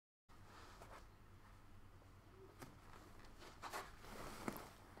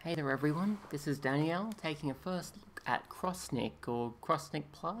Hey there everyone, this is Danielle taking a first look at CROSSNIQ or CROSSNIQ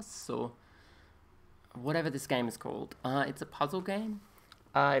Plus or whatever this game is called. It's a puzzle game.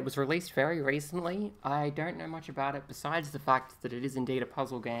 It was released very recently. I don't know much about it besides the fact that it is indeed a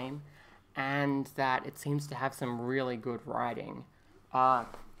puzzle game and that it seems to have some really good writing.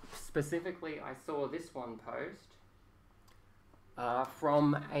 Specifically, I saw this one post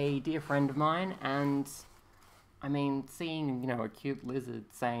from a dear friend of mine, and I mean, seeing, a cute lizard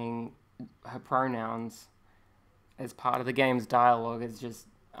saying her pronouns as part of the game's dialogue is just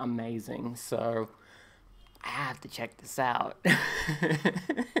amazing, so I have to check this out.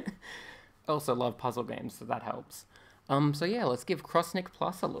 I also love puzzle games, so that helps. So yeah, let's give CROSSNIQ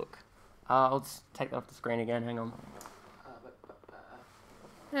Plus a look. I'll just take that off the screen again, hang on.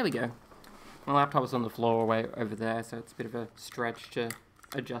 There we go. My laptop is on the floor way over there, so it's a bit of a stretch to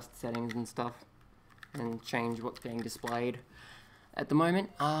adjust settings and stuff and change what's being displayed at the moment.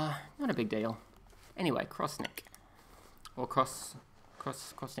 Not a big deal. Anyway, CROSSNIQ. Or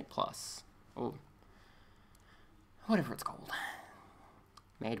CROSSNIQ Plus. Or whatever it's called.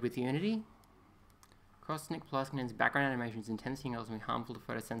 Made with Unity. CROSSNIQ Plus contains background animations, intensity angles may be harmful to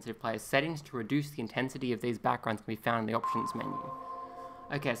photosensitive players. Settings to reduce the intensity of these backgrounds can be found in the options menu.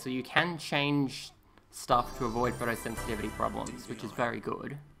 Okay, so you can change stuff to avoid photosensitivity problems, which is very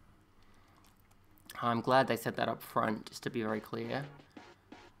good. I'm glad they set that up front, just to be very clear.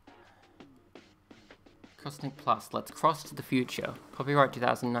 CROSSNIQ Plus, let's cross to the future. Copyright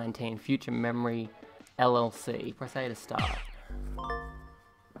 2019, Future Memory LLC. Press A to start.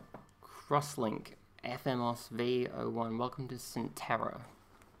 CROSSLINQ, FMOS V01, welcome to Centera.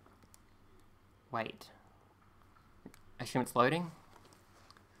 Wait. I assume it's loading?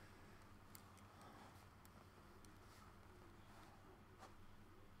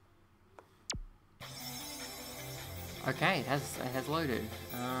 Okay, it has loaded.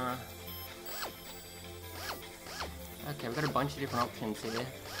 Okay, we've got a bunch of different options here.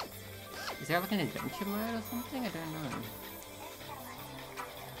 Is there like an adventure mode or something? I don't know.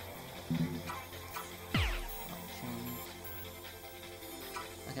 Options.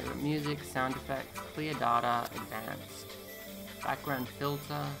 Okay, we've got music, sound effects, clear data, advanced. Background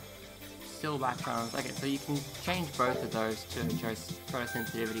filter, still backgrounds. Okay, so you can change both of those to address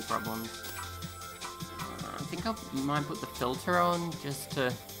photosensitivity problems. I think I might put the filter on just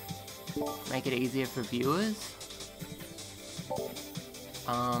to make it easier for viewers.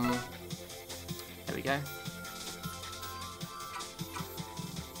 There we go.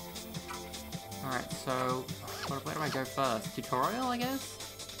 Alright, so where do I go first? Tutorial, I guess?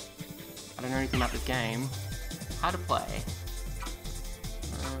 I don't know anything about this game. How to play.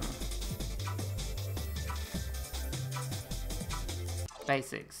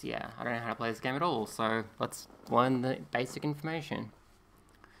 Basics, yeah. I don't know how to play this game at all, so let's learn the basic information.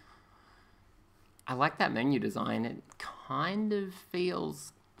 I like that menu design. It kind of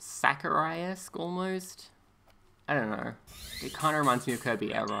feels Sakurai-esque almost. I don't know. It kind of reminds me of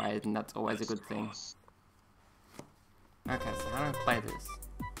Kirby Air Ride, and that's always a good thing. Okay, so how do I play this?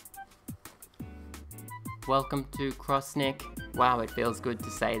 Welcome to CROSSNIQ. Wow, it feels good to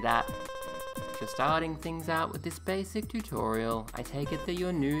say that. Just starting things out with this basic tutorial. I take it that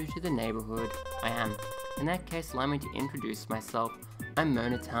you're new to the neighborhood. I am. In that case, allow me to introduce myself. I'm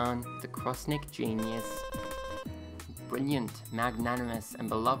Monatown, the CROSSNIQ genius. Brilliant, magnanimous, and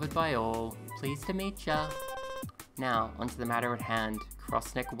beloved by all. Pleased to meet ya. Now, onto the matter at hand.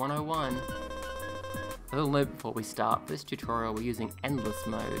 CROSSNIQ 101. A little note before we start. For this tutorial, we're using Endless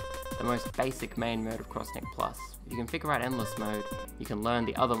Mode, the most basic main mode of CROSSNIQ Plus. If you can figure out Endless Mode, you can learn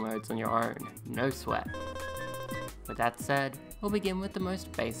the other modes on your own. No sweat. With that said, we'll begin with the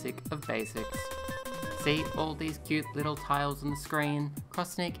most basic of basics. See all these cute little tiles on the screen?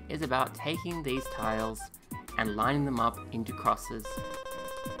 CROSSNIQ is about taking these tiles and lining them up into crosses.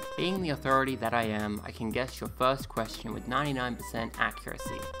 Being the authority that I am, I can guess your first question with 99%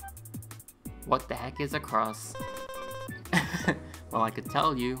 accuracy. What the heck is a cross? Well, I could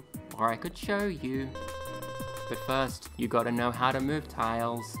tell you, or I could show you. But first, you gotta know how to move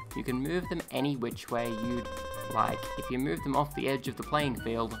tiles. You can move them any which way you'd like. If you move them off the edge of the playing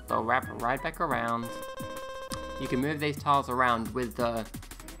field, they'll wrap right back around. You can move these tiles around with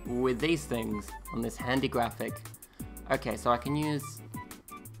these things on this handy graphic. Okay, so I can use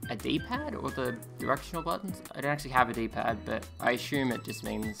a D-pad or the directional buttons? I don't actually have a D-pad, but I assume it just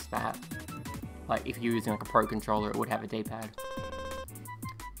means that. Like, if you're using like a Pro controller, it would have a D-pad.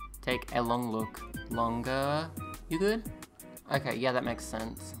 Take a long look. Longer. You good? Okay, yeah, that makes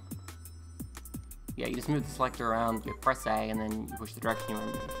sense. Yeah, you just move the selector around, you press A, and then you push the direction you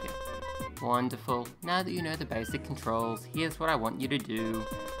want to move. Yeah. Wonderful. Now that you know the basic controls, here's what I want you to do.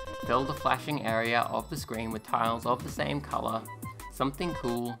 Fill the flashing area of the screen with tiles of the same color. Something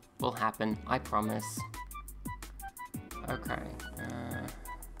cool will happen, I promise. Okay.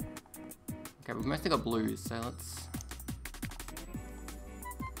 Okay, we've mostly got blues, so let's...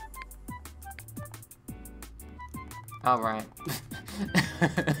 Oh, right.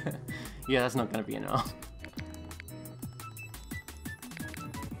 Yeah, that's not gonna be enough.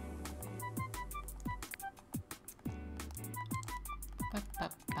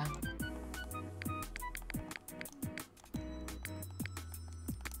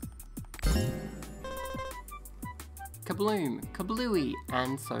 Kabloom, kablooey,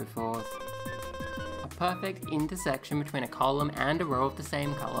 and so forth. A perfect intersection between a column and a row of the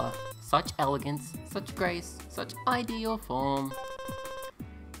same color. Such elegance, such grace, such ideal form.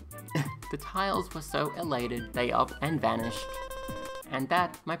 The tiles were so elated they up and vanished. And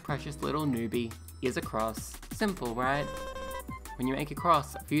that, my precious little newbie, is a cross. Simple, right? When you make a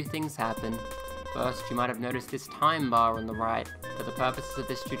cross, a few things happen. First, you might have noticed this time bar on the right. For the purposes of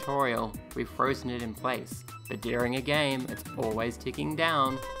this tutorial, we've frozen it in place. But during a game, it's always ticking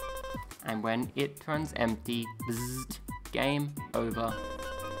down. And when it turns empty, bzzzt, game over.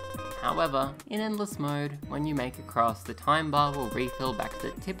 However, in endless mode, when you make a cross, the time bar will refill back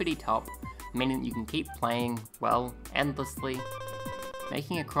to the tippity top, meaning you can keep playing, well, endlessly.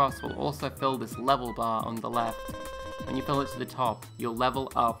 Making a cross will also fill this level bar on the left. When you fill it to the top, you'll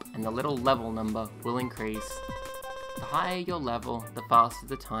level up and the little level number will increase. The higher your level, the faster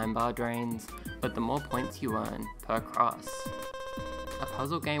the time bar drains, but the more points you earn per cross. A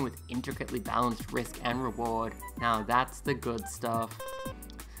puzzle game with intricately balanced risk and reward. Now that's the good stuff.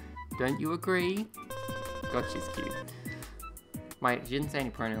 Don't you agree? God, she's cute. Wait, she didn't say any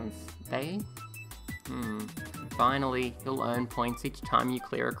pronouns. They? Finally, you'll earn points each time you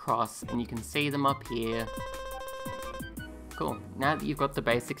clear a cross, and you can see them up here. Cool, now that you've got the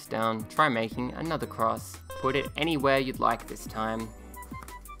basics down, try making another cross. Put it anywhere you'd like this time.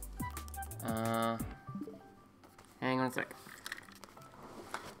 Hang on a sec.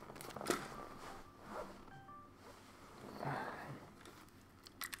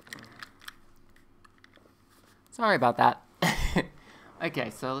 Sorry about that.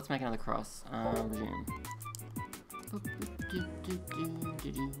 Okay, so let's make another cross. Resume.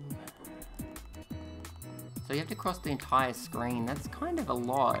 So you have to cross the entire screen. That's kind of a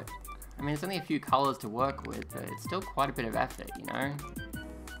lot. I mean, it's only a few colors to work with, but it's still quite a bit of effort, you know?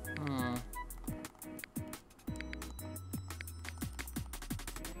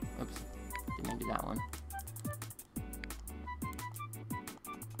 Oops, didn't mean to do that one.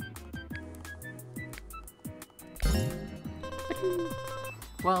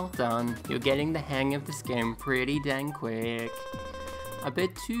 Well done, you're getting the hang of this game pretty dang quick. A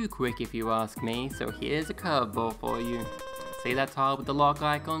bit too quick if you ask me, so here's a curveball for you. See that tile with the lock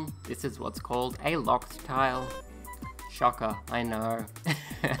icon? This is what's called a locked tile. Shocker, I know.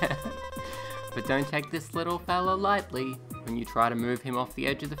 But don't take this little fella lightly. When you try to move him off the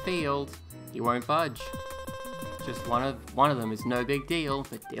edge of the field, he won't budge. Just one of them is no big deal,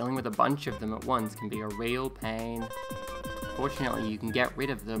 but dealing with a bunch of them at once can be a real pain. Fortunately, you can get rid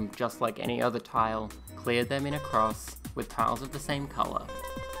of them just like any other tile. Clear them in a cross with tiles of the same color.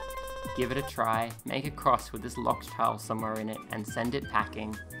 Give it a try, make a cross with this locked tile somewhere in it, and send it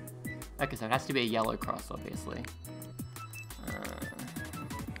packing. Okay, so it has to be a yellow cross, obviously.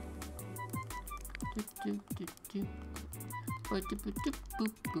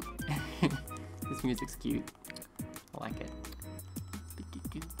 This music's cute. I like it.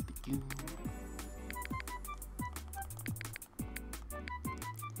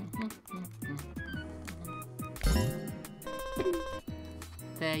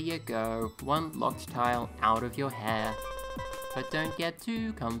 There you go, one locked tile out of your hair. But don't get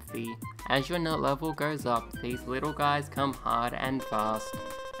too comfy. As your level goes up, these little guys come hard and fast,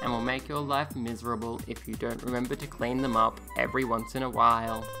 and will make your life miserable if you don't remember to clean them up every once in a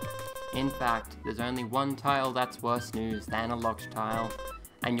while. In fact, there's only one tile that's worse news than a locked tile,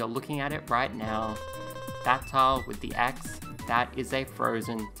 and you're looking at it right now. That tile with the X, that is a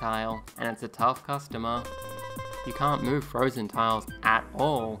frozen tile, and it's a tough customer. You can't move frozen tiles at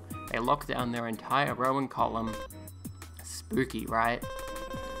all. They lock down their entire row and column. Spooky, right?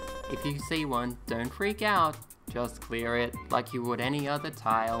 If you see one, don't freak out. Just clear it like you would any other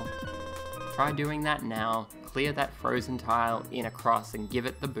tile. Try doing that now. Clear that frozen tile in a cross and give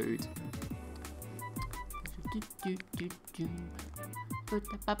it the boot. This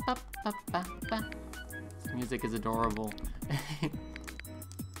music is adorable.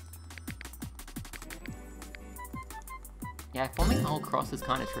 Yeah, forming a whole cross is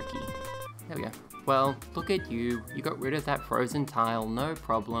kind of tricky. There we go. Well, look at you. You got rid of that frozen tile, no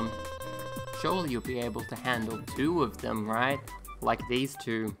problem. Surely you'll be able to handle 2 of them, right? Like these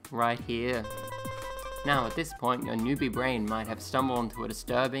 2, right here. Now, at this point, your newbie brain might have stumbled onto a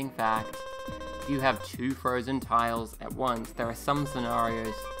disturbing fact. If you have 2 frozen tiles at once, there are some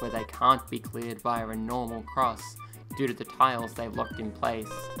scenarios where they can't be cleared via a normal cross due to the tiles they've locked in place.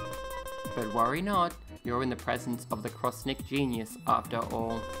 But worry not, you're in the presence of the CROSSNIQ genius after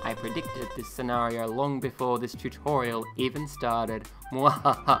all. I predicted this scenario long before this tutorial even started.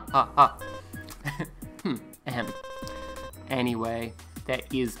 Mwahahaha. Anyway, there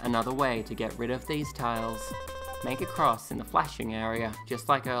is another way to get rid of these tiles. Make a cross in the flashing area, just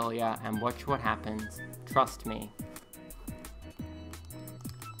like earlier, and watch what happens. Trust me.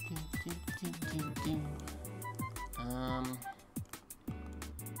 I'm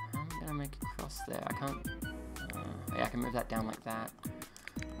gonna make a cross there. I can't. Yeah, I can move that down like that.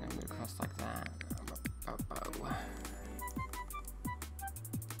 I'm gonna move across like that.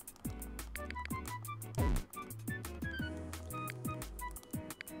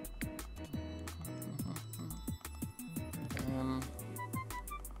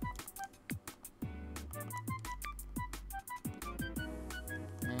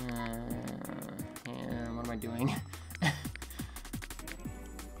 Yeah, what am I doing?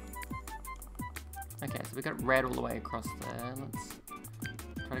 Okay, so we got red all the way across there. Let's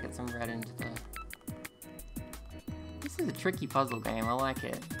try to get some red into the... This is a tricky puzzle game, I like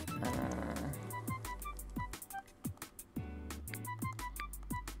it.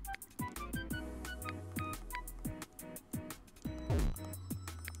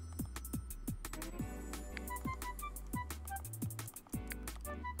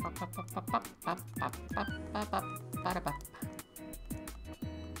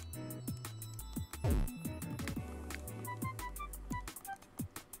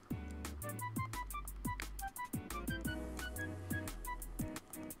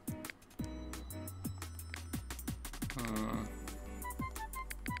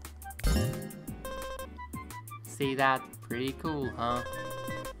 See that? Pretty cool, huh?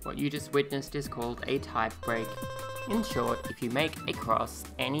 What you just witnessed is called a type break. In short, if you make a cross,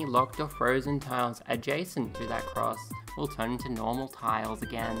 any locked or frozen tiles adjacent to that cross will turn into normal tiles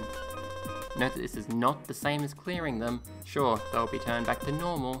again. Note that this is not the same as clearing them. Sure, they'll be turned back to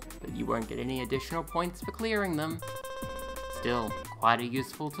normal, but you won't get any additional points for clearing them. Still, quite a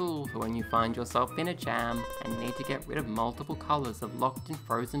useful tool for when you find yourself in a jam and need to get rid of multiple colours of locked and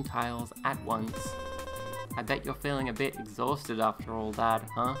frozen tiles at once. I bet you're feeling a bit exhausted after all that,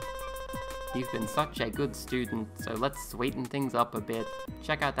 huh? You've been such a good student, so let's sweeten things up a bit.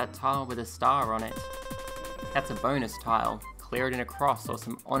 Check out that tile with a star on it. That's a bonus tile. Clear it in a cross or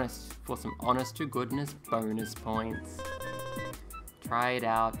some honest to goodness bonus points. Try it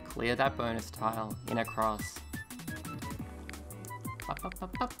out. Clear that bonus tile in a cross.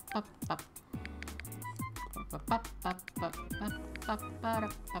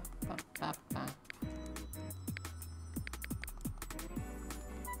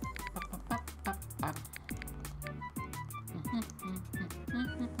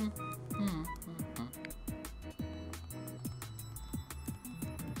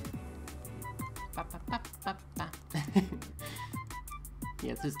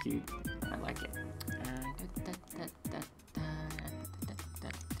 Yeah, this is cute. I like it.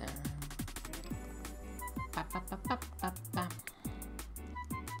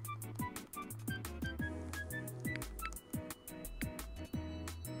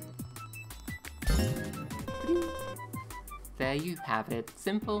 There you have it.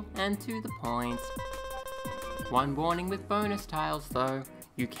 Simple and to the point. One warning with bonus tiles though.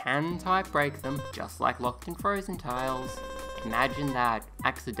 You can type break them, just like locked and frozen tiles. Imagine that,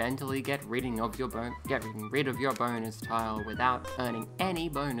 accidentally getting rid of your bonus tile without earning any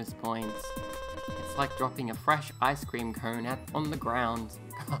bonus points. It's like dropping a fresh ice cream cone on the ground.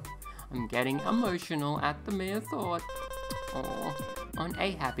 I'm getting emotional at the mere thought. Aww. On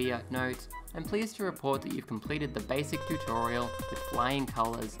a happier note, I'm pleased to report that you've completed the basic tutorial with flying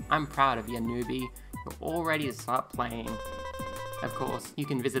colours. I'm proud of you, newbie. You're all ready to start playing. Of course, you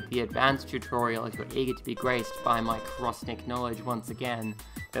can visit the advanced tutorial if you're eager to be graced by my CROSSNIQ knowledge once again.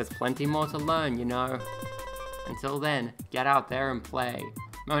 There's plenty more to learn, you know. Until then, get out there and play.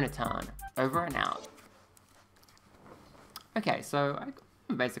 Monatan, over and out. Okay, so I got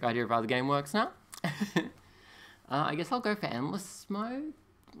a basic idea of how the game works now. I guess I'll go for endless mode.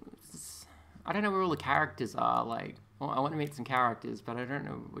 I don't know where all the characters are, like, well, I want to meet some characters, but I don't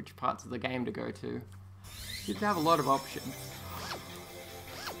know which parts of the game to go to. You have a lot of options.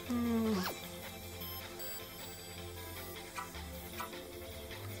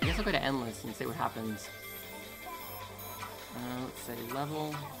 I'll go to endless and see what happens. Let's say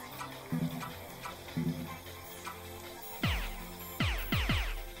level.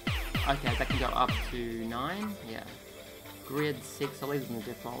 Okay, that can go up to 9, yeah. Grid 6, I'll leave them the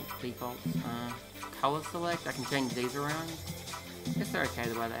defaults. Color select, I can change these around. I guess they're okay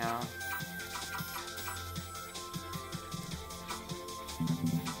the way they are.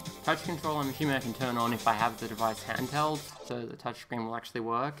 Touch control, I'm assuming I can turn on if I have the device handheld, so the touchscreen will actually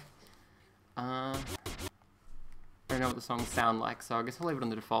work. I don't know what the songs sound like, so I guess I'll leave it on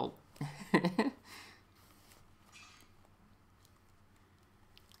the default.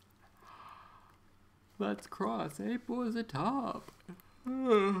 Let's cross 8 boys at top.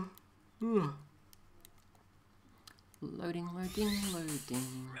 Loading, loading,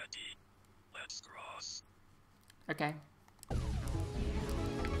 loading. Ready. Let's cross. Okay.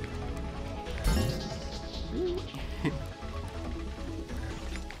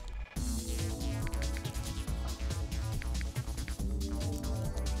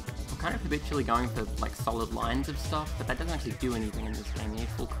 I'm kind of habitually going for like solid lines of stuff, but that doesn't actually do anything in this game. You need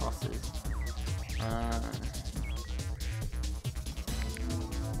full crosses.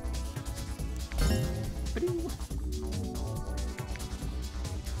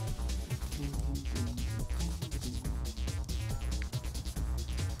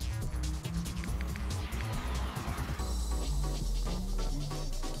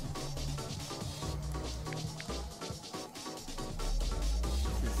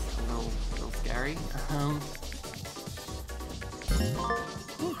 This is a little scary.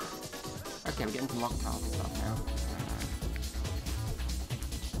 Okay, we're getting some lock tiles and stuff now.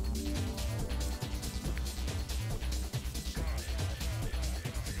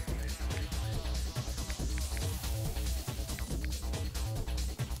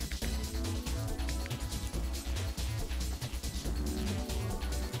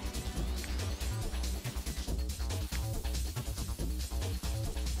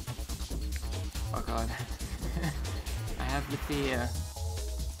 Oh god. I have the fear.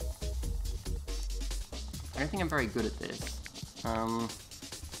 I don't think I'm very good at this. Granted,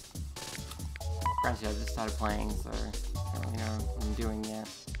 I just started playing, so I don't really know what I'm doing yet.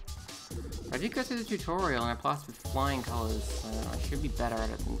 But I did go through the tutorial and I passed with flying colors, so I should be better at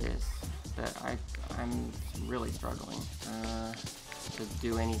it than this. But I'm really struggling to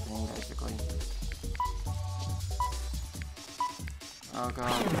do anything, basically. Oh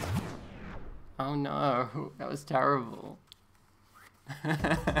god. Oh no, that was terrible. Yeah,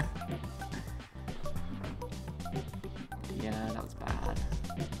 that was bad.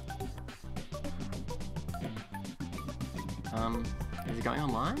 Is it going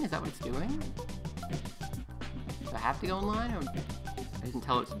online? Is that what it's doing? Do I have to go online, or I didn't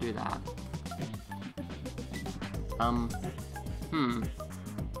tell it to do that?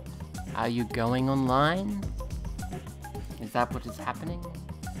 Are you going online? Is that what is happening?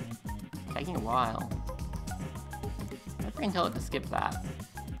 It's taking a while. I can tell it to skip that.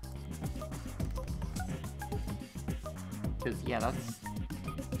 Because, yeah, that's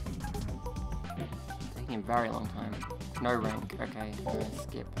taking a very long time. No rank. Okay,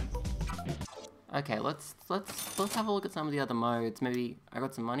 skip. Okay, let's have a look at some of the other modes. Maybe I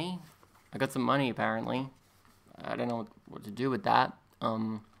got some money. I got some money apparently. I don't know what to do with that.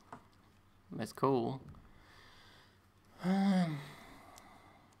 That's cool.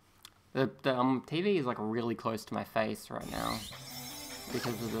 The TV is like really close to my face right now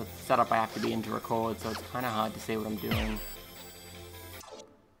because of the setup I have to be in to record, so it's kind of hard to see what I'm doing.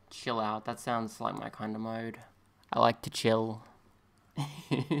 Chill out, that sounds like my kind of mode. I like to chill.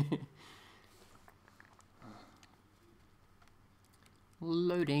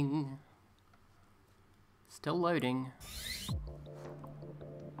 Loading. Still loading.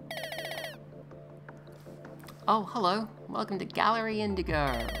 Oh, hello. Welcome to Gallery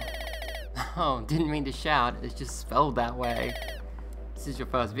Indigo. Oh, didn't mean to shout. It's just spelled that way. This is your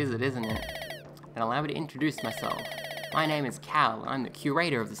first visit, isn't it? And allow me to introduce myself. My name is Cal, and I'm the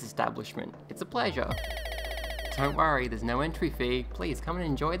curator of this establishment. It's a pleasure. Don't worry, there's no entry fee. Please come and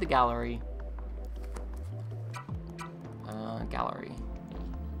enjoy the gallery. Gallery.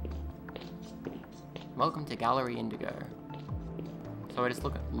 Welcome to Gallery Indigo. So I just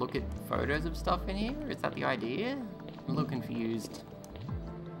look at photos of stuff in here? Is that the idea? I'm a little confused.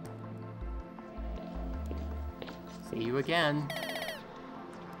 See you again.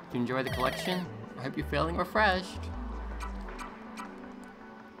 Did you enjoy the collection? I hope you're feeling refreshed.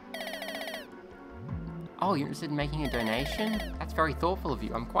 Oh, you're interested in making a donation? That's very thoughtful of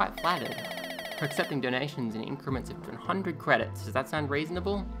you. I'm quite flattered. For accepting donations in increments of 100 credits. Does that sound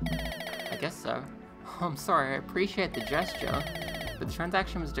reasonable? I guess so. Oh, I'm sorry, I appreciate the gesture, but the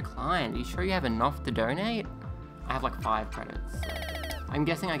transaction was declined. Are you sure you have enough to donate? I have like 5 credits. So I'm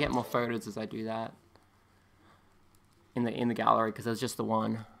guessing I get more photos as I do that in the gallery because there's just the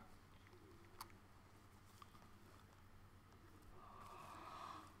one.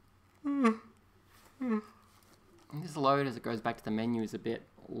 This load as it goes back to the menu is a bit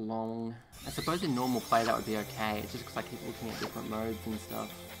long. I suppose in normal play that would be okay. It's just because I keep looking at different modes and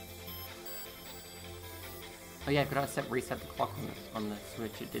stuff. Oh yeah, could I reset the clock on the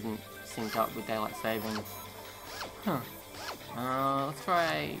Switch? It didn't sync up with daylight savings. Huh. Let's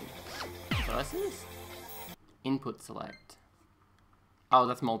try versus? Input select. Oh,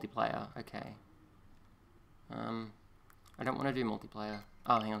 that's multiplayer. Okay. I don't want to do multiplayer.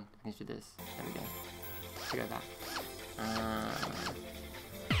 Oh, hang on. I can do this. There we go. Let's go back.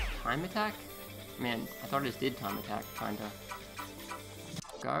 Time attack? Man, I thought I just did time attack, kinda.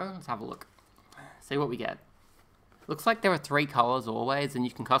 Go. Let's have a look. See what we get. Looks like there are 3 colors always, and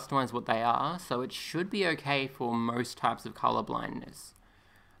you can customize what they are, so it should be okay for most types of color blindness.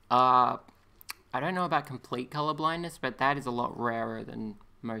 I don't know about complete color blindness, but that is a lot rarer than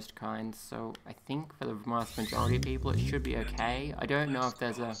most kinds, so I think for the vast majority of people it should be okay. I don't know if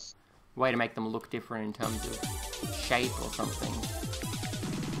there's a way to make them look different in terms of shape or something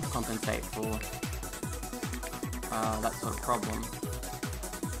to compensate for that sort of problem.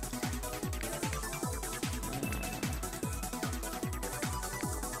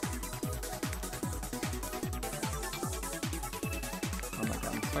 Oh my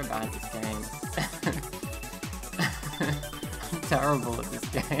god, I'm so bad at this game. I'm terrible at this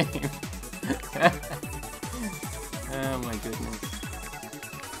game. Oh my goodness.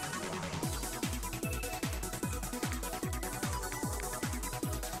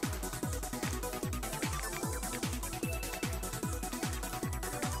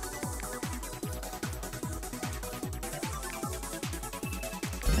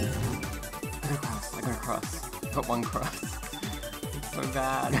 I got a cross. I got 1 cross. It's so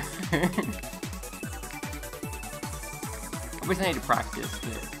bad. I wish I need to practice,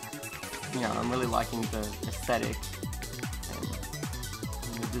 but, you know, I'm really liking the aesthetic and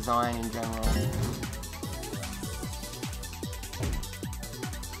the design in general.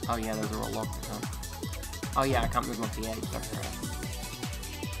 Oh yeah, those are all locked, huh? Oh yeah, I can't move them off the edge, that's right.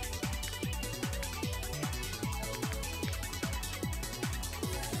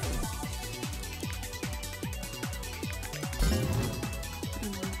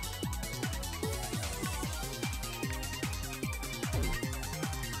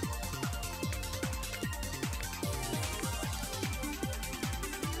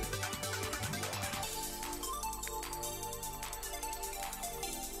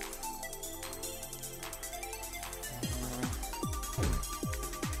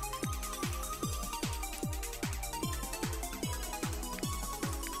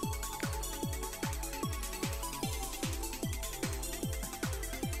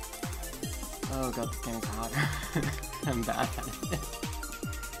 Oh god, this game is hard. I'm bad at it.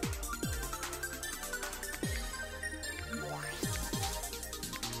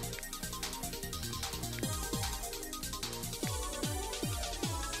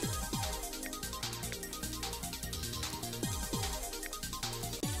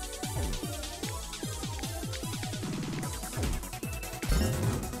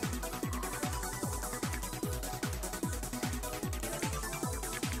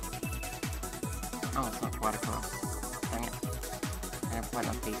 Oh, it's not quite across. Dang it. I have quite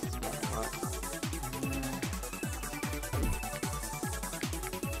enough pieces for that to work.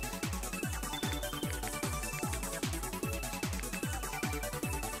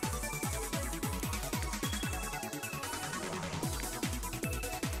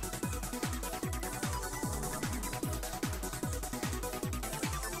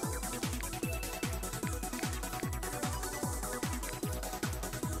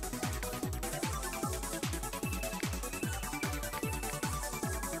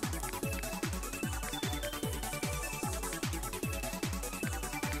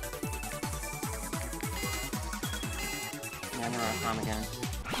 Yeah, I'm around time again.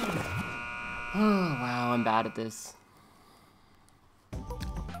 Oh, wow, I'm bad at this.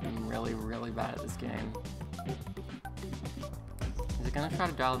 I'm really, really bad at this game. Is it gonna try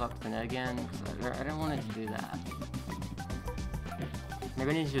to dial it up to the net again? Because I don't want it to do that. Maybe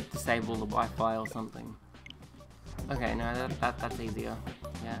I need to disable the Wi-Fi or something. Okay, no, that's easier.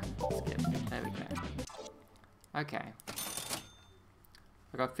 Yeah, skip. There we go. Okay.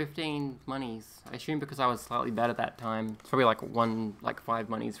 I got 15 monies. I assume because I was slightly better that time. It's probably like 5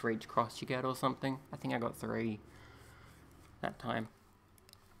 monies for each cross you get or something. I think I got 3 that time.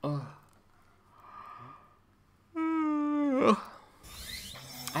 Oh.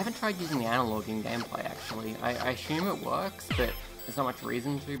 I haven't tried using the analog in gameplay, actually. I assume it works, but there's not much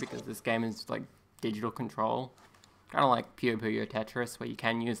reason to because this game is, like, digital control. Kind of like Puyo Puyo Tetris, where you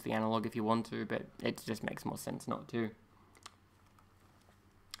can use the analog if you want to, but it just makes more sense not to.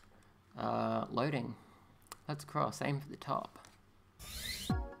 Loading. Let's cross. Aim for the top.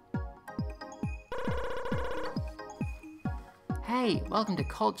 Hey, welcome to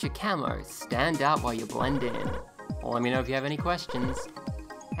Culture Camo. Stand out while you blend in. Well, let me know if you have any questions.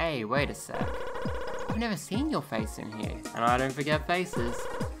 Hey, wait a sec. I've never seen your face in here, and I don't forget faces.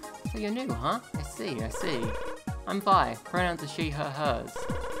 So you're new, huh? I see. I'm Vi. Pronouns are she, her, hers.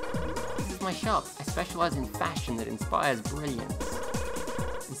 This is my shop. I specialize in fashion that inspires brilliance.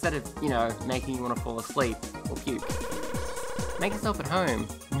 Instead of, you know, making you want to fall asleep or puke. Make yourself at home.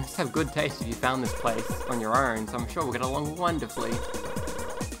 You must have good taste if you found this place on your own, so I'm sure we'll get along wonderfully.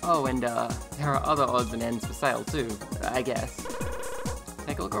 Oh, and there are other odds and ends for sale too, I guess.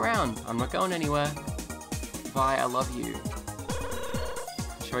 Take a look around. I'm not going anywhere. Vi, I love you.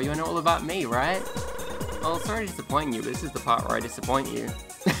 Sure you know all about me, right? Well, sorry to disappoint you, but this is the part where I disappoint you.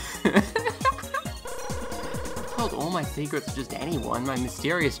 If I told all my secrets to just anyone, my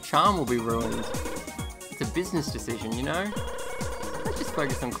mysterious charm will be ruined. It's a business decision, you know? Let's just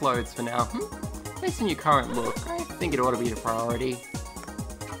focus on clothes for now. Based on your current look, I think it ought to be the priority.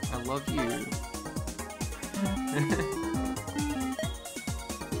 I love you.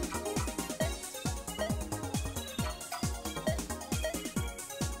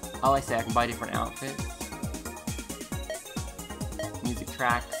 Oh, I say I can buy different outfits. Music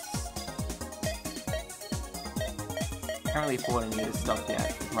tracks. I can't really afford any of this stuff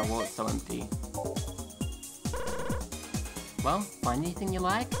yet. My wallet's so empty. Well, find anything you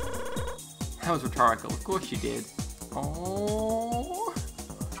like? That was rhetorical. Of course you did. Oh,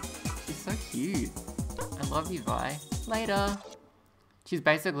 she's so cute. I love you, Vi. Later. She's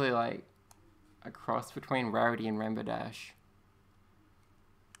basically like a cross between Rarity and Rainbow Dash.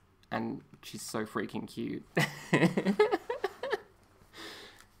 And she's so freaking cute.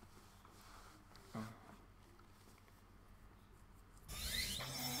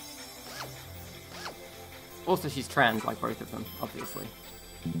 Also, she's trans, like both of them, obviously.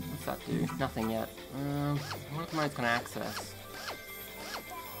 What's that do? Nothing yet. I wonder if mode's gonna access.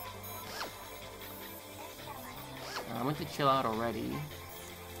 I went to chill out already.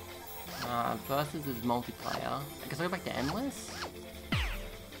 Versus is multiplayer. I guess I'll go back to endless?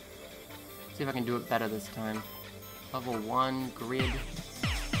 See if I can do it better this time. Level 1, grid.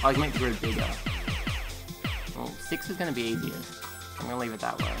 Oh, I can make the grid bigger. Well, 6 is gonna be easier. I'm gonna leave it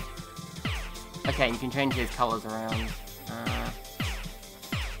that way. Okay, you can change these colors around.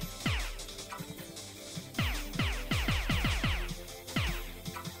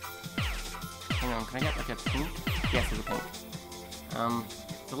 Hang on, can I get like a pink? Yes, there's a pink.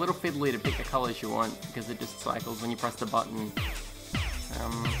 It's a little fiddly to pick the colors you want because it just cycles when you press the button.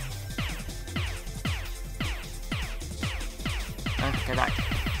 Go back.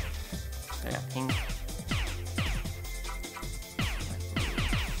 So yeah, pink.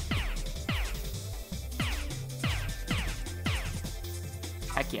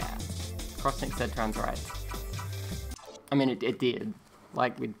 Heck yeah. CROSSNIQ said trans rights. I mean, it did.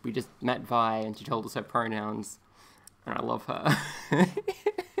 Like, we just met Vi and she told us her pronouns. And I love her.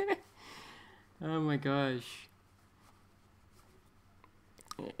 Oh my gosh.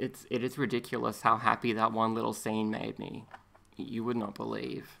 It is ridiculous how happy that one little scene made me. You would not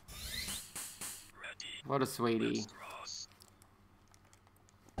believe. What a sweetie.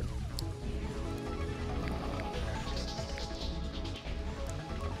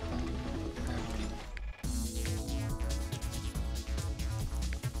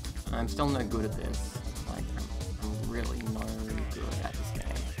 I'm still no good at this. Like, I'm really no good at this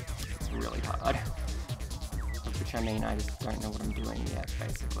game. It's really hard. Which I mean, I just don't know what I'm doing yet,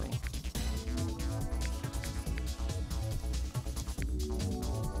 basically.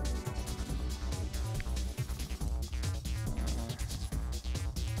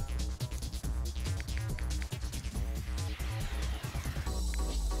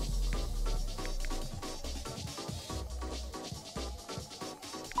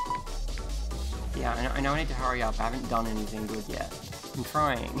 Yeah, I know I need to hurry up. I haven't done anything good yet. I'm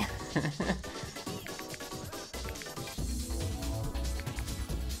trying.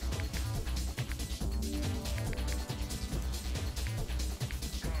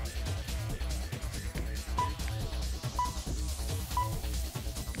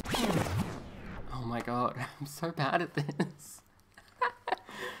 Oh my god, I'm so bad at this.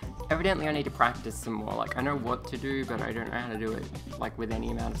 Evidently I need to practice some more. Like, I know what to do, but I don't know how to do it, like, with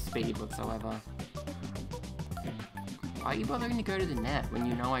any amount of speed whatsoever. Why are you bothering to go to the net when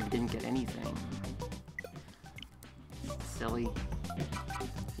you know I didn't get anything? Silly.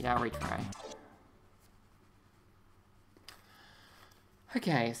 Yeah, I'll retry.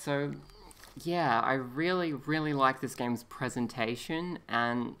 Okay, so yeah, I really, really like this game's presentation,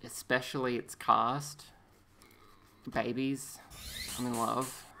 and especially its cast. Babies, I'm in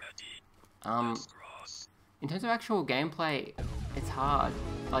love. In terms of actual gameplay, it's hard.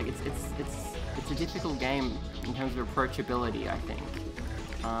 Like, it's a difficult game in terms of approachability, I think.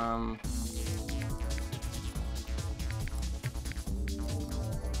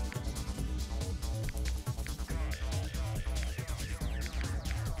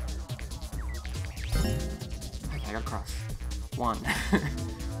 Okay, I got cross. 1.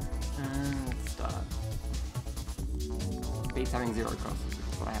 Let's start. Beats having 0 crosses, which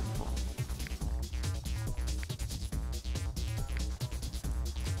is what I had before.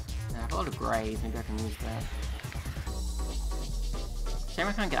 I have a lot of greys, maybe I can use that. Shame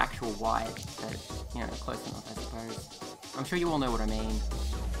I can't get actual white, but, you know, close enough, I suppose. I'm sure you all know what I mean.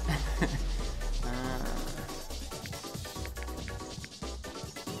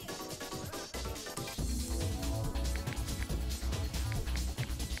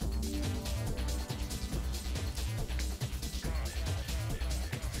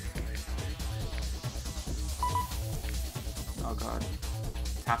 Oh god,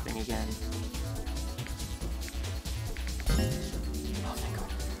 it's happening again. Oh, thank god.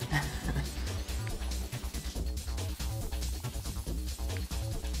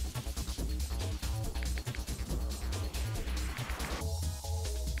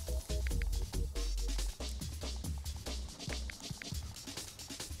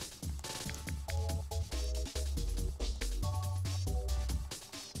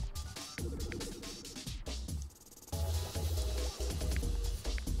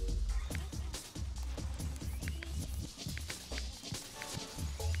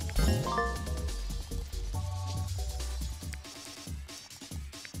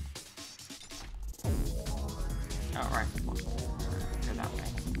 Oh, right. Go that way.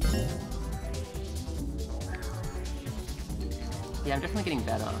 Yeah, I'm definitely getting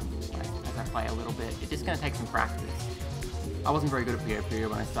better, like, as I play a little bit. It's just gonna take some practice. I wasn't very good at Puyo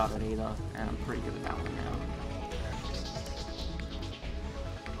when I started either, and I'm pretty good at that one now.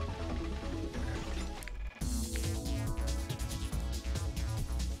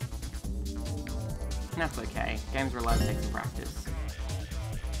 And that's okay. Games are allowed to take some practice.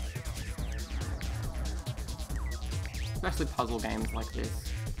 Especially puzzle games like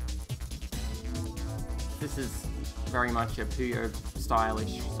this. This is very much a Puyo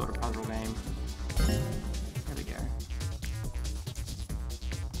stylish sort of puzzle game. There we go.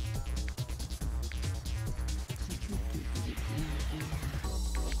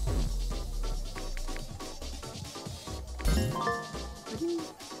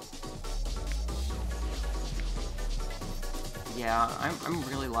 Yeah, I'm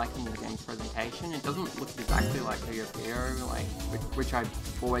really liking the game's presentation. It doesn't look exactly like Puyo, like, which I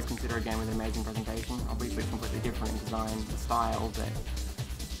always consider a game with an amazing presentation. Obviously completely different in design and style, but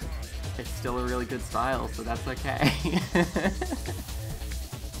it's still a really good style, so that's okay.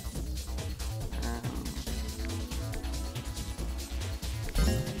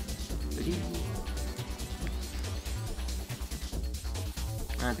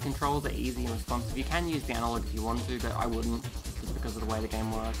 The controls are easy and responsive. You can use the analog if you want to, but I wouldn't, just because of the way the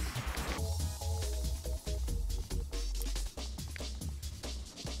game works.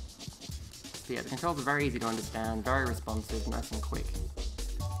 So yeah, the controls are very easy to understand, very responsive, nice and quick.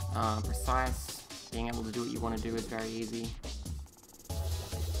 Precise, being able to do what you want to do is very easy.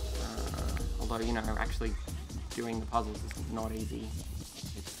 Although, you know, actually doing the puzzles is not easy.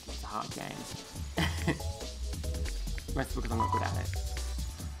 It's a hard game. Mostly because I'm not good at it.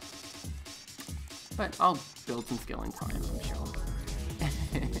 But I'll build some skill in time, I'm sure.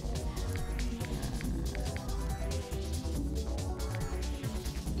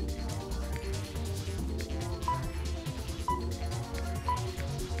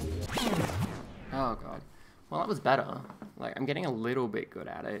 Oh god. Well, that was better. Like, I'm getting a little bit good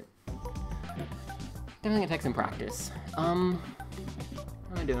at it. Definitely gonna take some practice. How am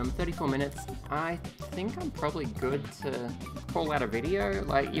I doing? I'm 34 minutes. I think I'm probably good to call out a video.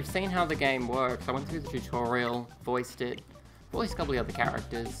 Like, you've seen how the game works. I went through the tutorial, voiced a couple of the other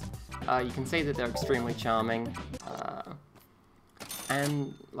characters. You can see that they're extremely charming.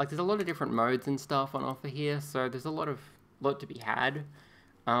 And, like, there's a lot of different modes and stuff on offer here, so there's a lot to be had.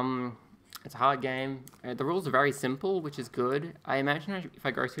 It's a hard game. The rules are very simple, which is good. I imagine if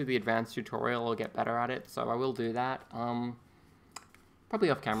I go through the advanced tutorial, I'll get better at it, so I will do that. Probably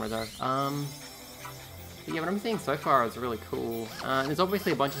off camera, though. But yeah, what I'm seeing so far is really cool. There's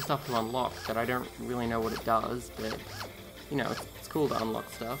obviously a bunch of stuff to unlock that I don't really know what it does, but, you know, it's cool to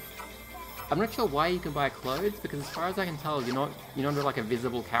unlock stuff. I'm not sure why you can buy clothes, because as far as I can tell, you're not like a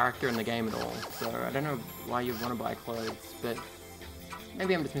visible character in the game at all. So I don't know why you'd want to buy clothes, but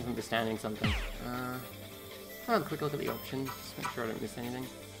maybe I'm just misunderstanding something. I'll have a quick look at the options, just make sure I don't miss anything.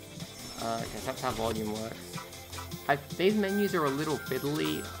 Okay, so that's how volume works. These menus are a little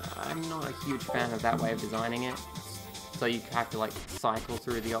fiddly. I'm not a huge fan of that way of designing it. So you have to like cycle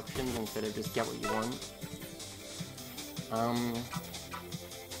through the options instead of just get what you want.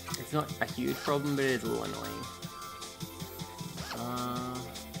 It's not a huge problem, but it is a little annoying.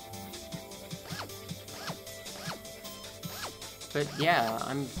 But yeah,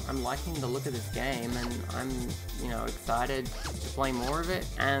 I'm liking the look of this game, and I'm, you know, excited to play more of it,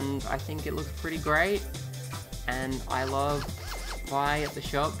 and I think it looks pretty great. And I love Pie at the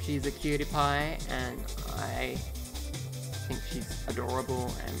shop. She's a cutie pie, and I think she's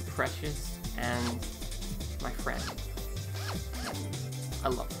adorable and precious, and my friend. And I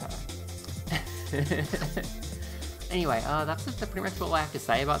love her. Anyway, that's pretty much all I have to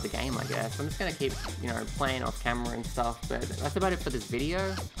say about the game, I guess. I'm just gonna keep, you know, playing off camera and stuff, but that's about it for this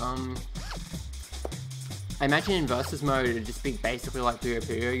video. I imagine in versus mode it'd just be basically like Puyo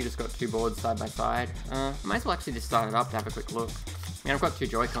Puyo, you just got two boards side by side. I might as well actually just start it up to have a quick look. I mean, I've got two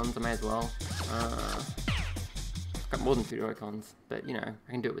Joy-Cons, I may as well. I've got more than two Joy-Cons, but you know,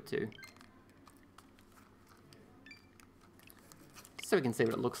 I can do it with two. Just so we can see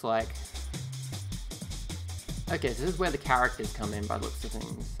what it looks like. Okay, so this is where the characters come in by the looks of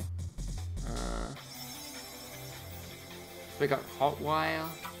things. So we got Hotwire.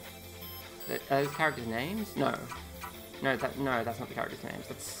 Are those characters' names? No. No, that's not the characters' names.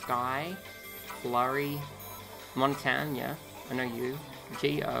 That's Sky, Flurry, Montan, yeah, I know you.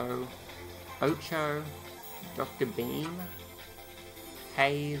 G.O, Ocho, Dr. Beam,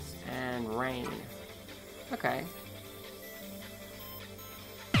 Haze, and Rain. Okay.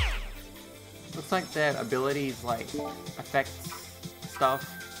 Looks like their abilities, like, affect stuff.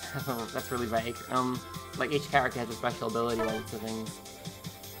 That's really vague. Like, each character has a special ability by looks of things.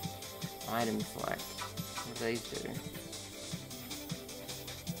 Item select. What do these do?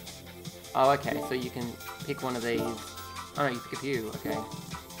 Oh, okay, so you can pick one of these. Oh no, you pick a few, okay.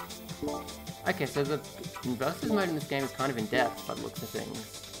 Okay, so the versus mode in this game is kind of in depth by the looks of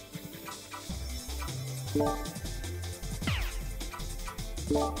things.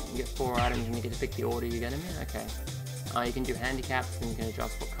 You get 4 items and you get to pick the order you get them in, okay. You can do handicaps and you can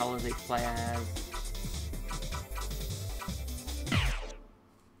adjust what colors each player has.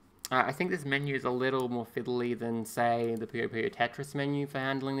 I think this menu is a little more fiddly than, say, the Puyo Puyo Tetris menu for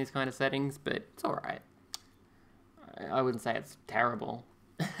handling these kind of settings, but it's alright. I wouldn't say it's terrible.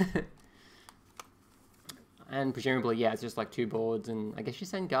 And presumably, yeah, it's just like two boards, and I guess you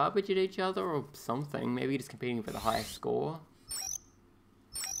send garbage at each other or something. Maybe you're just competing for the highest score.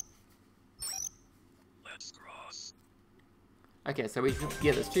 Let's cross. Okay, so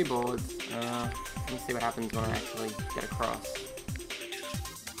yeah, there's two boards. Let me see what happens when I actually get across.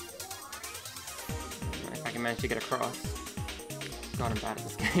 If I can manage to get across. God, I'm bad at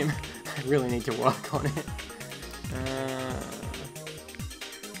this game. I really need to work on it.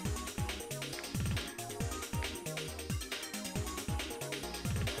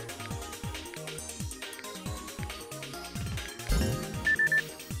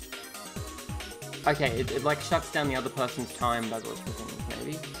 Okay, it like shuts down the other person's time by the looks of things,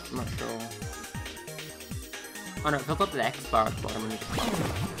 maybe? I'm not sure. Oh no, it fills up the X bar at the bottom.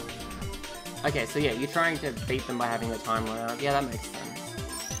 Okay, so yeah, you're trying to beat them by having the time run out. Yeah, that makes sense.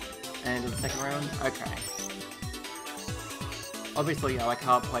 And in the second round? Okay. Obviously, yeah, I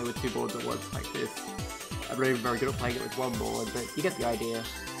can't play with two boards at once like this. I'm not even very good at playing it with one board, but you get the idea.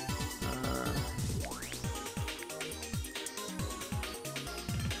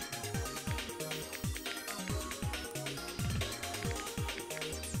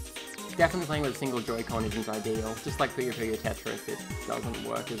 Definitely playing with a single Joy-Con isn't ideal. Just like Puyo Puyo Tetris, it doesn't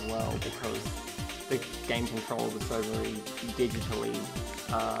work as well because the game controls are so very digitally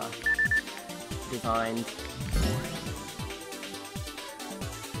designed.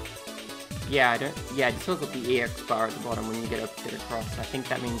 Yeah, yeah, it just fills up the EX bar at the bottom when you get across. I think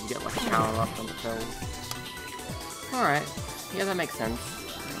that means you get like a power up on the pills. Alright, yeah, that makes sense.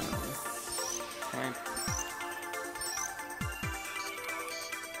 Okay.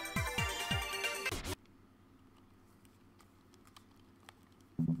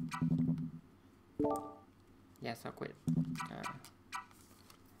 Yes, I'll quit.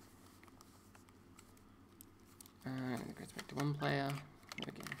 It goes back to one player.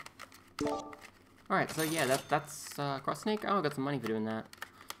 Again. Alright, so yeah, that's CROSSNIQ. Oh, I got some money for doing that.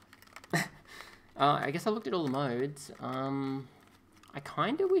 I guess I looked at all the modes. I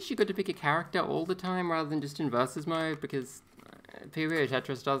kind of wish you got to pick a character all the time rather than just in versus mode, because PvP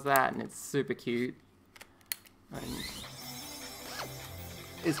Tetris does that, and it's super cute. And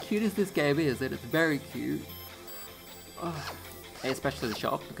as cute as this game is, it's very cute. Oh, especially the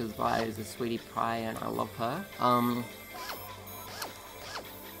shop, because Vi is a sweetie pie and I love her.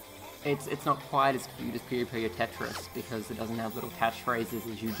 It's not quite as cute as PvP or Tetris, because it doesn't have little catchphrases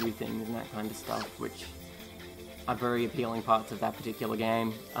as you do things and that kind of stuff, which are very appealing parts of that particular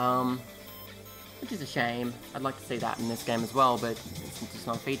game. Which is a shame. I'd like to see that in this game as well, but it's just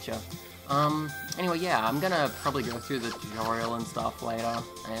not a feature. Anyway, yeah, I'm gonna probably go through the tutorial and stuff later,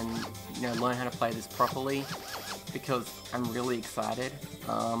 and, you know, learn how to play this properly, because I'm really excited,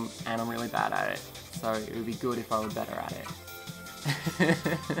 and I'm really bad at it, so it would be good if I were better at it.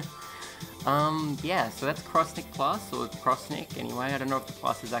 Yeah, so that's CROSSNIQ Plus, or CROSSNIQ anyway. I don't know if the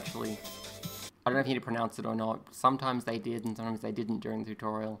plus is actually... I don't know if you need to pronounce it or not. Sometimes they did, and sometimes they didn't during the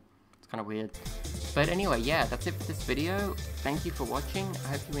tutorial. It's kind of weird. But anyway, yeah, that's it for this video. Thank you for watching. I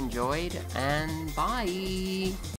hope you enjoyed, and bye!